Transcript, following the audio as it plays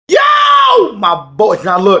my boys.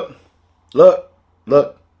 Now look.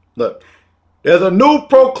 There's a new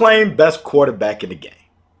proclaimed best quarterback in the game.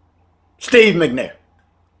 Steve Mcnair.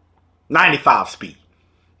 95 speed.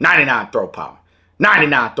 99 throw power.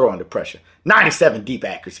 99 throw under pressure. 97 deep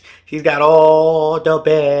accuracy. He's got all the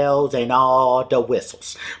bells and all the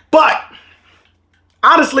whistles. But,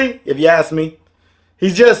 honestly, if you ask me,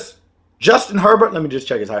 he's just Justin Herbert. Let me just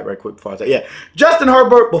check his height right quick before I say, yeah. Justin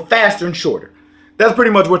Herbert, but faster and shorter. That's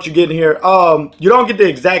pretty much what you're getting here. You don't get the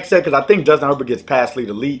exact set because I think Justin Herbert gets pass lead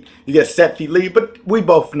elite. You get set feet lead, but we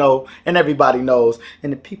both know, and everybody knows,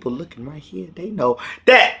 and the people looking right here, they know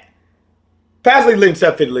that pass lead and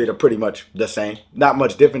set feet lead are pretty much the same. Not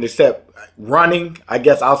much different except running, I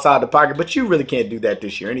guess, outside the pocket, but you really can't do that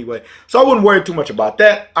this year anyway. So I wouldn't worry too much about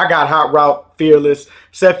that. I got hot route, fearless,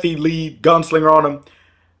 set feet lead, gunslinger on him.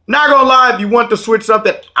 Not gonna lie, if you want to switch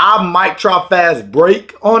something, I might try fast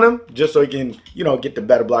break on him just so he can, you know, get the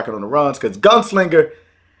better blocking on the runs. Because gunslinger,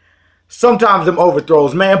 sometimes them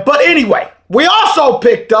overthrows, man. But anyway, we also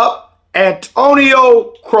picked up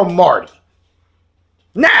Antonio Cromartie.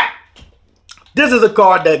 Now, this is a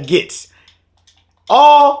card that gets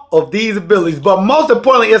all of these abilities, but most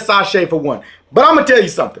importantly, inside shade for one. But I'm gonna tell you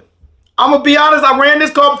something. I'm gonna be honest, I ran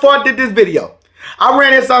this card before I did this video. I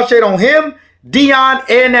ran inside shade on him, Dion,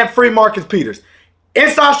 and that free Marcus Peters.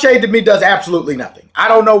 Inside shade to me does absolutely nothing. I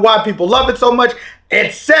don't know why people love it so much,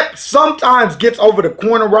 except sometimes gets over the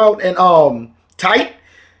corner route and tight.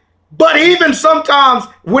 But even sometimes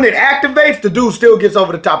when it activates, the dude still gets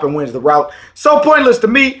over the top and wins the route. So pointless to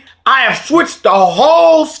me. I have switched the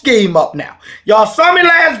whole scheme up now. Y'all saw me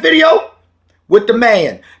last video with the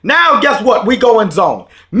man. Now guess what? We go in zone.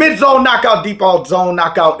 Mid zone knockout, deep out zone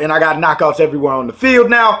knockout, and I got knockouts everywhere on the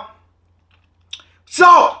field now.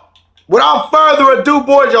 So, without further ado,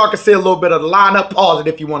 boys, y'all can see a little bit of the lineup. Pause it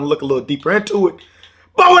if you want to look a little deeper into it.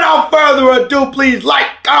 But without further ado, please like,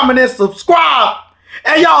 comment, and subscribe.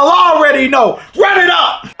 And y'all already know, run it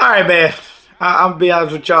up. All right, man. I'm gonna be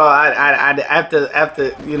honest with y'all.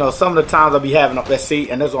 After you know, some of the times I'll be having up that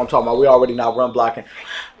seat, and this is what I'm talking about. We already now run blocking.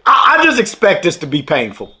 I just expect this to be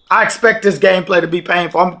painful. I expect this gameplay to be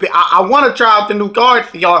painful. I want to try out the new cards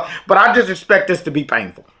for y'all, but I just expect this to be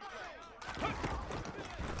painful.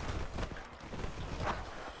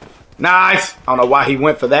 Nice. I don't know why he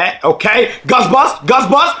went for that. Okay. Gus Bus.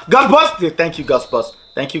 Gus Bus. Gus Bus. Thank you, Gus Bus.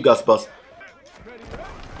 Thank you, Gus Bus.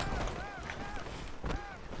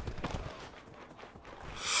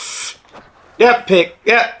 Yep, pick.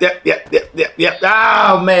 Yep.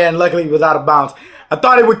 Oh, man. Luckily, he was out of bounds. I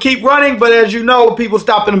thought he would keep running, but as you know, people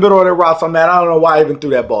stop in the middle of their routes on that. I don't know why I even threw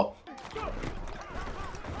that ball.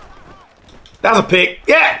 That's a pick.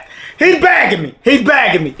 Yeah. He's bagging me. He's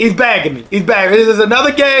bagging me. He's bagging me. He's bagging me. This is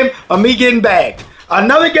another game of me getting bagged.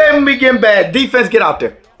 Another game of me getting bagged. Defense, get out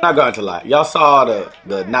there. I'm not going to lie. Y'all saw the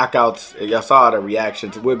knockouts. Y'all saw the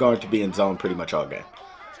reactions. We're going to be in zone pretty much all game.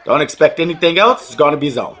 Don't expect anything else. It's going to be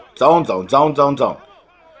zone. Zone, zone, zone, zone, zone.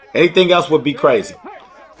 Anything else would be crazy.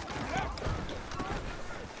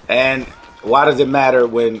 And why does it matter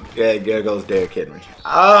when there goes Derrick Henry?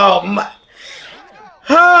 Oh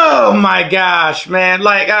my gosh, man.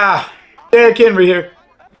 Like, Derrick Henry here.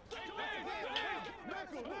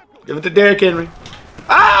 Give it to Derrick Henry.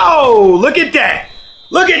 Oh, look at that.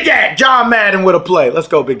 Look at that. John Madden with a play. Let's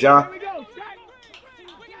go, Big John.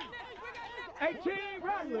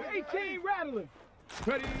 18 rattler.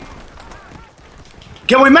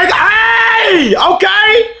 Can we make it? Hey!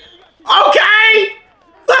 Okay! Okay!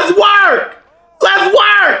 Let's work! Let's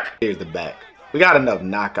work! Here's the back. We got enough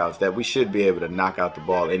knockouts that we should be able to knock out the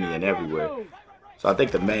ball any and everywhere. So I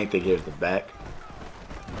think the main thing here is the back.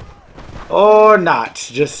 Or not.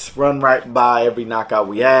 Just run right by every knockout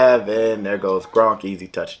we have. And there goes Gronk. Easy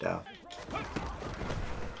touchdown.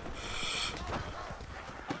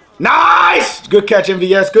 Nice! Good catch,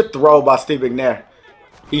 MVS. Good throw by Steve Mcnair.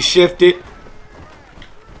 He shifted.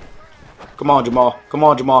 Come on, Jamal. Come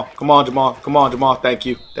on, Jamal. Come on, Jamal. Come on, Jamal. Thank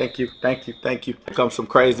you. Thank you. Thank you. Thank you. Here comes some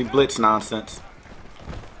crazy blitz nonsense.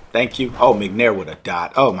 Thank you. Oh, Mcnair with a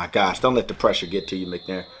dot. Oh, my gosh. Don't let the pressure get to you,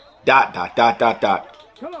 Mcnair. Dot, dot, dot, dot, dot.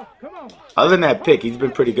 Come on. Other than that pick, he's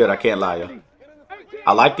been pretty good. I can't lie, yo.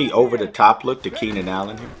 I like the over-the-top look to Keenan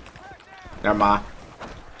Allen here. Never mind.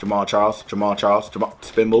 Jamal Charles.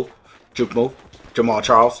 Spin move. Juke move. Jamal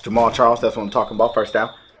Charles. That's what I'm talking about. First down.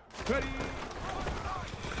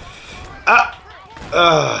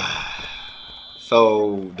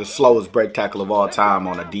 So the slowest break tackle of all time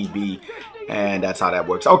on a DB, and that's how that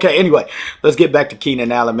works. Okay, anyway, let's get back to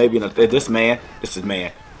Keenan Allen. Maybe this is man.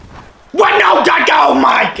 What? No, oh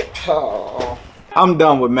my God! Oh. I'm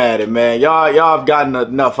done with Madden, man. Y'all have gotten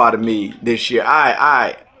enough out of me this year.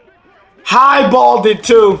 Highballed it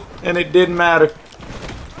too, and it didn't matter.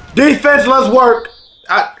 Defense, let's work.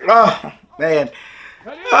 Oh, man.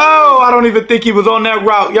 Oh, I don't even think he was on that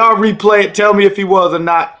route. Y'all replay it. Tell me if he was or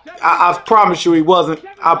not. I promise you he wasn't.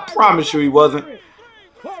 I promise you he wasn't.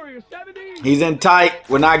 He's in tight.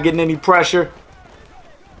 We're not getting any pressure.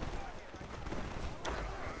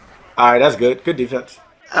 All right, that's good. Good defense.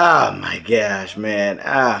 Oh, my gosh, man.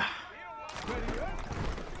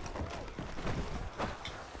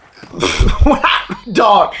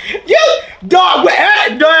 Dog. Dog.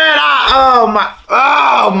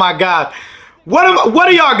 Oh my God. What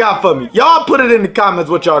do y'all got for me? Y'all put it in the comments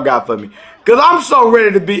what y'all got for me. Because I'm so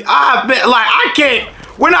ready to be. I can't.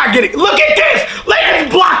 We're not getting. Look at this.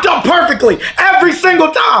 It's blocked up perfectly every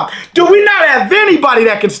single time. Do we not have anybody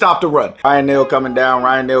that can stop the run? Ryan Neal coming down.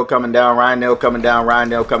 Ryan Neal coming down. Ryan Neal coming down. Ryan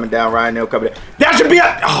Neal coming down. Ryan Neal coming down. That should be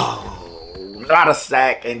a. Oh. Not a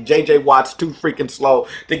sack, and J.J. Watt's too freaking slow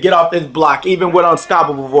to get off this block, even with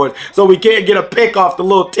unstoppable voice. So we can't get a pick off the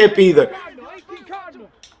little tip either.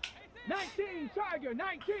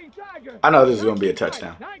 I know this is going to be a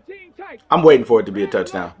touchdown. I'm waiting for it to be a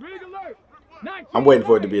touchdown. I'm waiting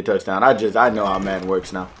for it to be a touchdown. I know how Madden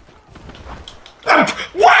works now. Right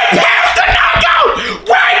past the knockout!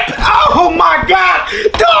 Right! Oh my God!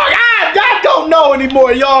 Dog, I don't know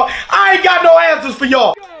anymore, y'all. I ain't got no answers for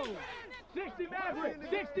y'all.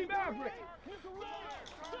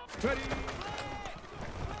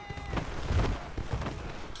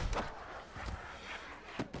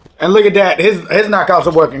 And look at that. His knockouts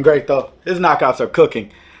are working great, though. His knockouts are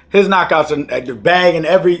cooking. His knockouts are bagging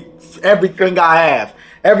everything I have.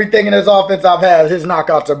 Everything in his offense I've had, his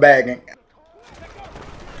knockouts are bagging.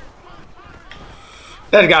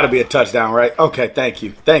 That's got to be a touchdown, right? Okay, thank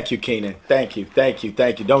you. Thank you, Keenan. Thank you. Thank you.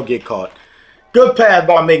 Thank you. Don't get caught. Good pass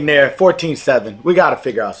by Mcnair. 14-7. We got to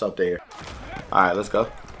figure out something here. All right, let's go.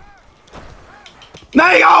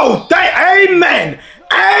 Amen.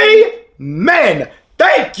 Amen.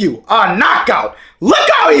 Thank you. A knockout. Look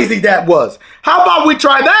how easy that was. How about we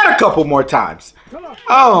try that a couple more times?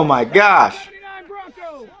 Oh, my gosh.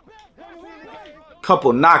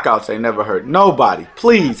 Couple knockouts ain't never hurt nobody.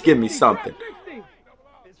 Please give me something.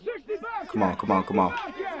 Come on, come on, come on.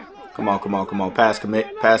 Come on, come on, come on. Pass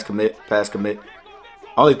commit, pass commit, pass commit.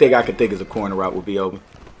 Only thing I can think is a corner route would be open.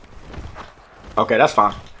 Okay, that's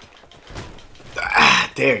fine.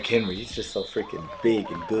 Derrick Henry, he's just so freaking big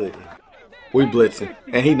and good. We blitzing,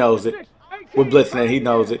 and he knows it. We're blitzing, and he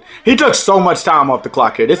knows it. He took so much time off the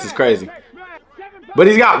clock here. This is crazy. But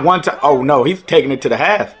he's got one time. Oh, no, he's taking it to the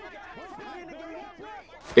half.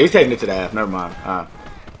 He's taking it to the half. Never mind.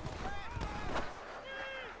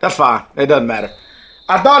 That's fine. It doesn't matter.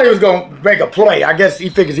 I thought he was going to make a play. I guess he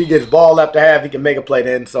figures he gets ball after half. He can make a play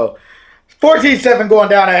then. So, 14-7 going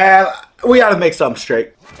down at half. We got to make something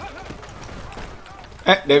straight.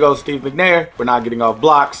 There goes Steve Mcnair. We're not getting off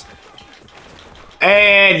blocks.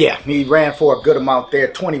 And, yeah, he ran for a good amount there.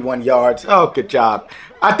 21 yards. Oh, good job.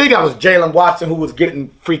 I think that was Jalen Watson who was getting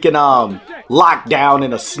freaking locked down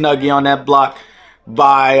in a snuggie on that block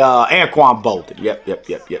by Anquan Bolden. Yep.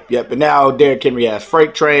 And now Derrick Henry has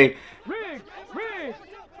freight train.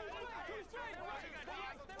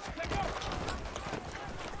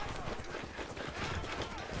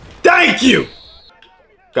 Thank you.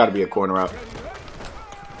 Got to be a corner out.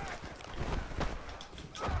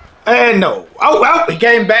 And no. Oh, well, he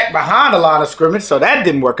came back behind the line of scrimmage, so that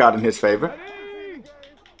didn't work out in his favor.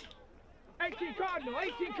 18 Cardinal,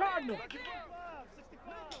 18 Cardinal.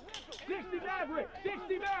 60 Maverick,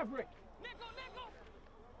 60 Maverick.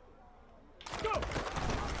 Go.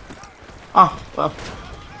 Oh, well.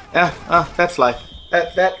 Yeah, that's life.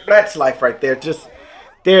 That's life right there. Just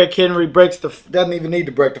Derrick Henry doesn't even need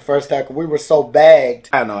to break the first tackle. We were so bagged.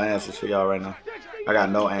 I have no answers for y'all right now. I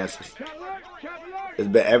got no answers.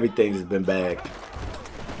 Everything's been bagged.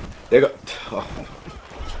 There go. Oh.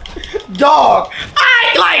 Dog.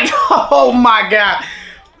 Oh my God.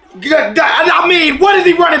 I mean, what is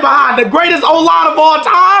he running behind? The greatest O-line of all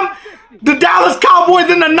time? The Dallas Cowboys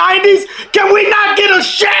in the 90s? Can we not get a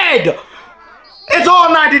shed? It's all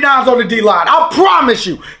 99s on the D-line. I promise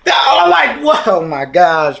you. Oh my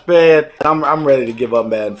gosh, man. I'm ready to give up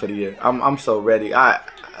Madden for the year. I'm so ready. I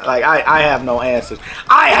have no answers.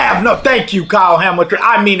 Thank you, Kyle Hamilton.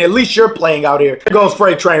 I mean, at least you're playing out here. There goes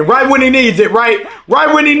Freight Train, right when he needs it, right?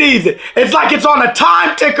 Right when he needs it. It's like it's on a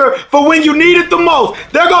time ticker for when you need it the most.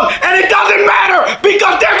 There goes, and it doesn't matter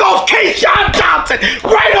because there goes Keyshawn Johnson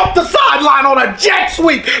right up the sideline on a jet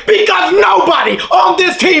sweep because nobody on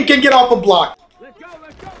this team can get off a block. Let's go,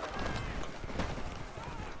 let's go.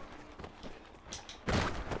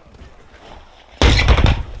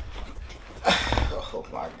 Oh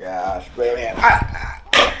my gosh, man.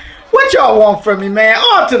 What y'all want from me, man?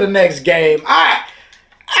 On to the next game. Oh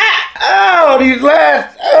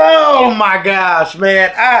my gosh,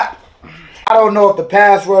 man. I don't know if the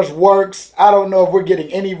pass rush works. I don't know if we're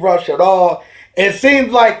getting any rush at all. It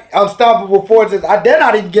seems like Unstoppable Forces, they're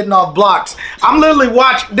not even getting off blocks. I'm literally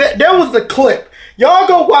watching. There was a clip. Y'all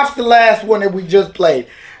go watch the last one that we just played.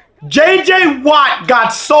 J.J. Watt got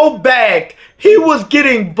so bagged, he was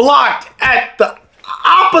getting blocked at the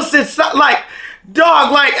opposite side. Like,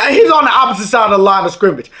 dog, like, he's on the opposite side of the line of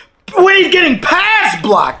scrimmage. When he's getting pass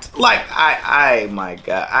blocked, like, my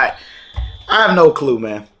God. I have no clue,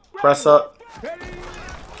 man. Press up.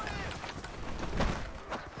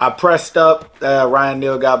 I pressed up. Ryan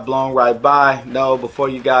Neal got blown right by. No, before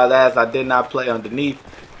you guys ask, I did not play underneath.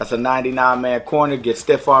 That's a 99-man corner. Get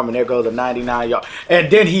stiff arm, and there goes a 99-yard.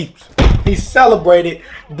 And then he celebrated,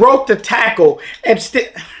 broke the tackle, and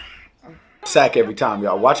sack every time,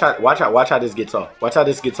 y'all. Watch how this gets off. Watch how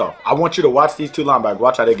this gets off. I want you to watch these two linebackers.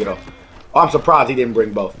 Watch how they get off. Oh, I'm surprised he didn't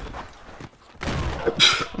bring both.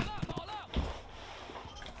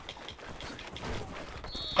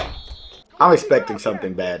 I'm expecting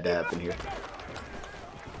something bad to happen here.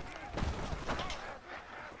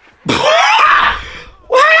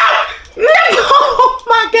 Oh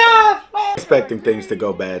my God! I'm expecting things to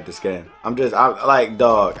go bad this game. I'm like,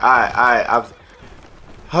 dog.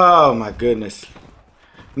 Oh my goodness.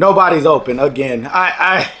 Nobody's open again.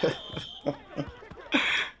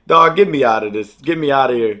 Dog, get me out of this. Get me out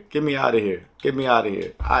of here. Get me out of here. Get me out of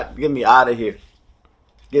here. Get me out of here.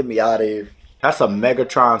 Get me out of here. That's a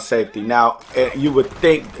Megatron safety. Now, you would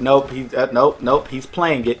think, nope, he's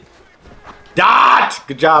playing it. Dot!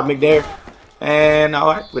 Good job, Mcnair. And,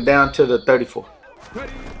 all right, we're down to the 34.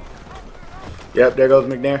 Yep, there goes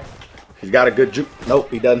Mcnair. He's got a good juke.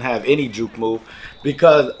 Nope, he doesn't have any juke move.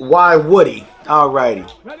 Because why would he? All righty.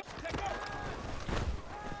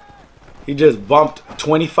 He just bumped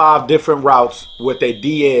 25 different routes with a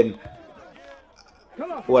DN.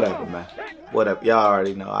 Whatever, man. Whatever. Y'all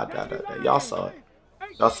already know. Y'all saw it.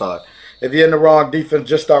 Y'all saw it. If you're in the wrong defense,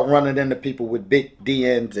 just start running into people with big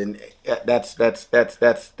DNs, and that's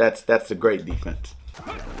a great defense.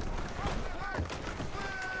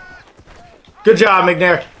 Good job,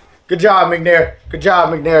 Mcnair. Good job, Mcnair. Good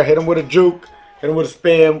job, Mcnair. Hit him with a juke. Hit him with a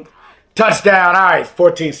spin. Touchdown. All right,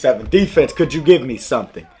 14-7. Defense, could you give me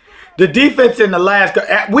something? The defense in the last,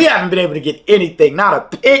 we haven't been able to get anything.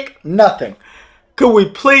 Not a pick, nothing. Could we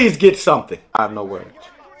please get something? I have no words.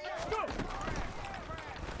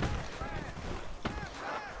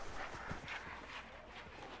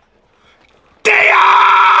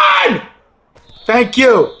 Dion! Thank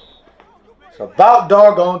you. It's about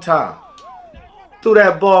doggone time. Threw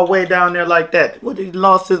that ball way down there like that. What, he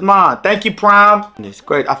lost his mind. Thank you, Prime. It's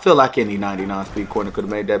great. I feel like any 99 speed corner could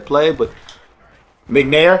have made that play, but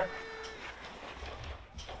Mcnair.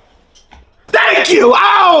 Thank you.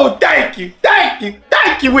 Oh, thank you. Thank you.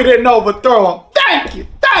 Thank you. We didn't overthrow him. Thank you.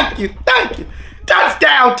 Thank you. Thank you.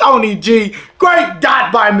 Touchdown, Tony G. Great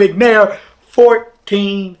dot by Mcnair.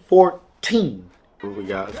 14-14. What we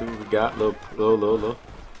got? See what we got? Low.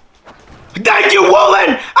 Thank you,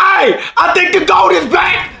 Woolen! Hey, I think the GOAT is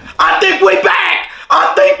back! I think we back!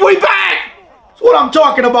 I think we back! That's what I'm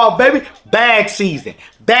talking about, baby. Bag season.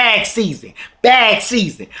 Bag season. Bag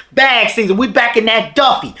season. Bag season. We back in that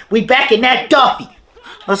Duffy. We back in that Duffy.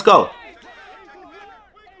 Let's go.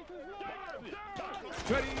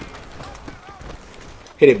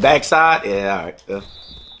 Hit it backside? Yeah, all right.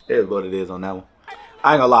 Here's what it is on that one.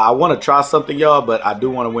 I ain't gonna lie. I want to try something, y'all, but I do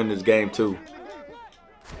want to win this game, too.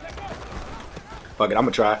 Fuck it, I'm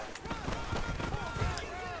gonna try it.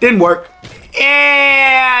 Didn't work.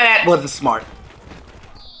 Yeah, that wasn't smart.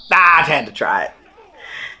 I had to try it.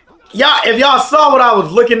 Y'all, if y'all saw what I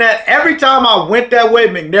was looking at, every time I went that way,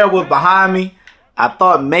 Mcnair was behind me. I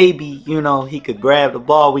thought maybe, you know, he could grab the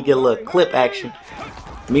ball. We get a little clip action.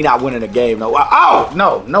 Me not winning the game, no. Oh,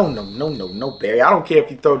 no, Barry. I don't care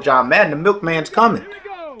if you throw John Madden. The milkman's coming.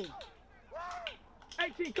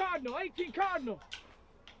 18 Cardinal, 18 Cardinal.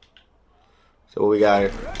 So what we got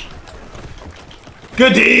here?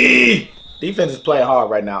 Good D! Defense is playing hard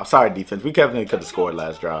right now. Sorry, defense. We definitely could have scored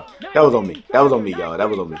last drive. That was on me. That was on me, y'all. That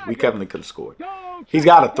was on me. We definitely could have scored. He's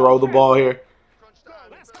got to throw the ball here.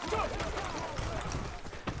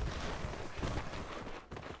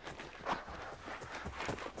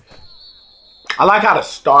 I like how the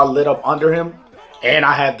star lit up under him, and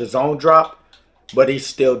I had the zone drop. But he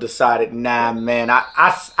still decided, nah, man,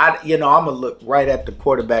 you know, I'm going to look right at the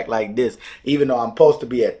quarterback like this, even though I'm supposed to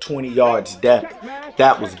be at 20 yards depth.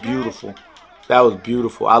 That was beautiful. That was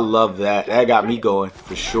beautiful. I love that. That got me going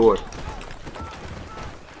for sure.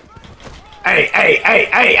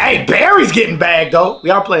 Hey, Barry's getting bagged, though. We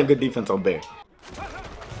are playing good defense on Barry.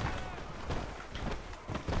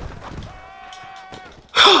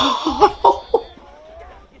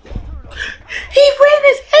 He ran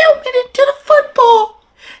his helmet into the football.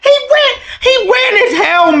 He ran his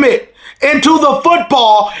helmet into the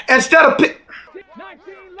football instead of pick.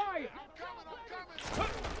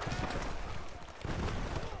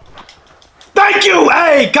 Thank you.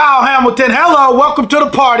 Hey, Kyle Hamilton. Hello. Welcome to the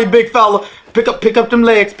party, big fella. Pick up them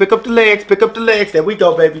legs. Pick up the legs. Pick up the legs. There we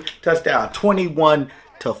go, baby. Touchdown.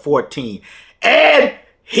 21-14. And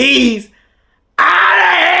he's out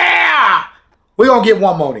of here. We're going to get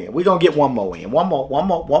one more in. We're going to get one more in. One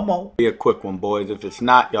more. Be a quick one, boys. If it's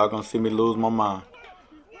not, y'all going to see me lose my mind.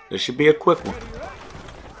 This should be a quick one.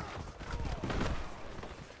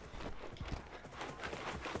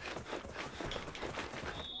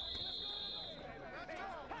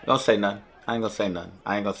 Don't say nothing. I ain't gonna say nothing.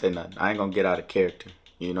 I ain't gonna get out of character.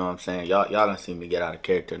 You know what I'm saying? Y'all done seen me get out of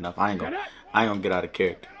character enough. I ain't gonna get out of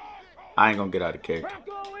character. I ain't gonna get out of character.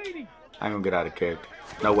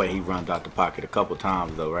 No way he runs out the pocket a couple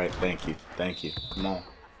times though, right? Thank you. Come on.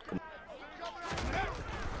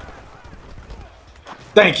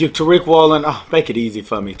 Thank you, Tariq Wallen. Oh, make it easy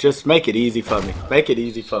for me. Just make it easy for me. Make it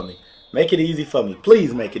easy for me.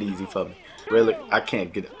 Please make it easy for me. Really? I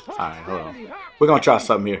can't get it. Alright, hold on. We're going to try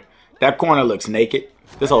something here. That corner looks naked.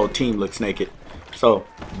 This whole team looks naked. So,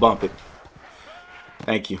 bump it.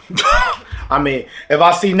 Thank you. I mean, if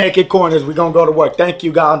I see naked corners, we're going to go to work. Thank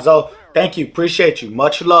you, Gonzo. Thank you. Appreciate you.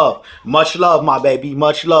 Much love. Much love, my baby.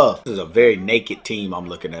 Much love. This is a very naked team I'm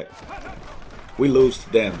looking at. We lose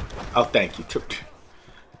to them. Oh, thank you.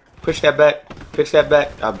 Push that back. Pitch that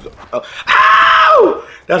back. Ow!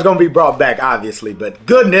 That's going to be brought back, obviously. But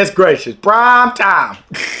goodness gracious. Prime time.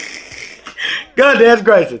 Goodness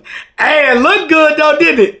gracious. Hey, it looked good, though,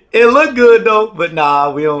 didn't it? It looked good, though. But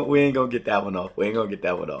nah, we ain't going to get that one off.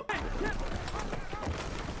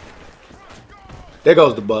 There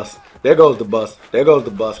goes the bus.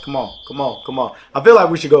 Come on. I feel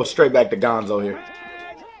like we should go straight back to Gonzo here.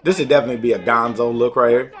 This should definitely be a Gonzo look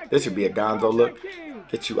right here. This should be a Gonzo look.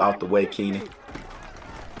 Get you out the way, Keenan.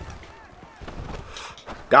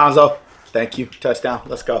 Gonzo. Thank you. Touchdown.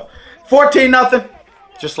 Let's go. 14-0.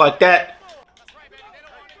 Just like that.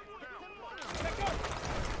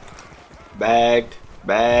 Bagged.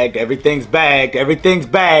 Everything's bagged.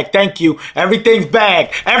 Thank you. Everything's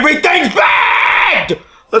bagged.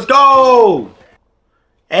 Let's go.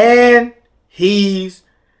 And he's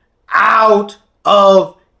out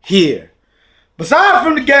of here. Besides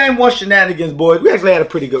from the game one shenanigans, boys, we actually had a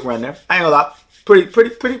pretty good run there. I ain't gonna lie. Pretty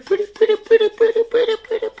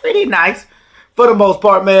nice. For the most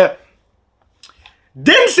part, man.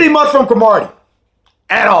 Didn't see much from Cromartie.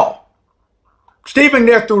 At all. Steve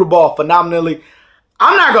Mcnair threw the ball phenomenally.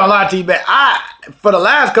 I'm not gonna lie to you, man. For the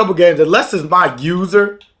last couple games, unless it's my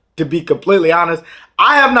user, to be completely honest,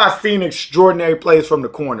 I have not seen extraordinary plays from the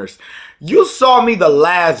corners. You saw me the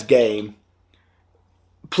last game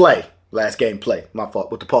play. My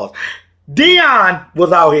fault with the pause. Dion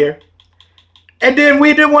was out here. And then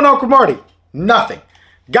we did one on Cromartie. Nothing.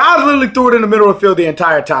 Guys literally threw it in the middle of the field the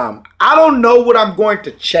entire time. I don't know what I'm going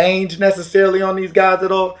to change necessarily on these guys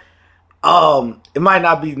at all. It might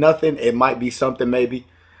not be nothing. It might be something maybe.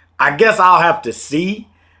 I guess I'll have to see.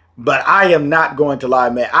 But I am not going to lie,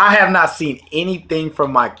 man. I have not seen anything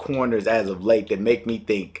from my corners as of late that make me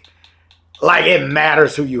think like it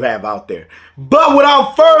matters who you have out there. But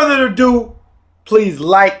without further ado, please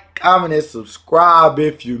like, comment, and subscribe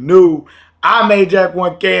if you new. I'm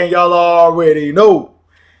AJack1K and y'all already know.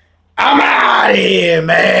 I'm out of here,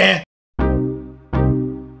 man.